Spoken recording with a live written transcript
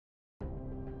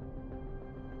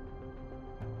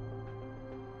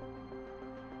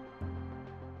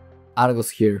Argos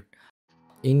here.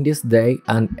 In this day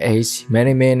and age,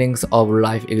 many meanings of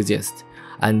life exist,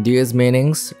 and these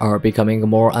meanings are becoming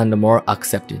more and more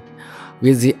accepted.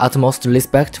 With the utmost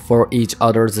respect for each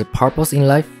other's purpose in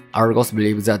life, Argos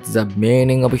believes that the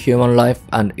meaning of human life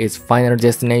and its final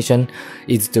destination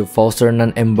is to foster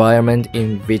an environment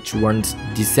in which one's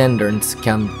descendants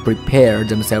can prepare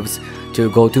themselves to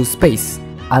go to space.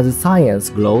 As science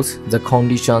grows, the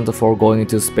conditions for going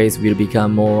to space will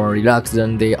become more relaxed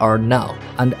than they are now.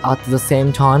 And at the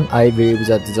same time, I believe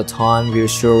that the time will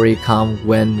surely come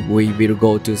when we will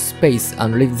go to space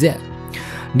and live there.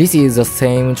 This is the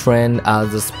same trend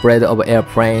as the spread of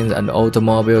airplanes and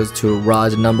automobiles to a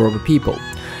large number of people.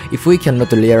 If we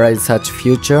cannot realize such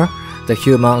future, the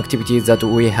human activities that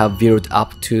we have built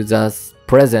up to the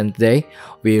present day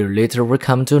will literally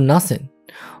come to nothing.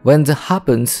 When that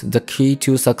happens, the key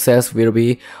to success will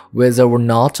be whether or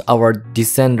not our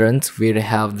descendants will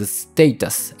have the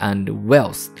status and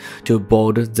wealth to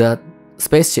board the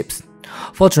spaceships.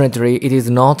 Fortunately, it is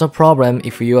not a problem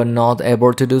if you are not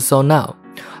able to do so now.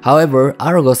 However,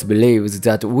 Argos believes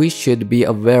that we should be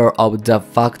aware of the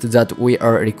fact that we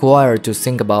are required to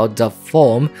think about the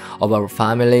form of our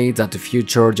family, that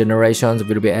future generations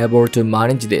will be able to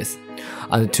manage this,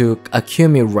 and to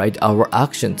accumulate our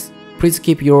actions. Please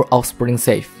keep your offspring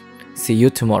safe. See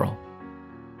you tomorrow.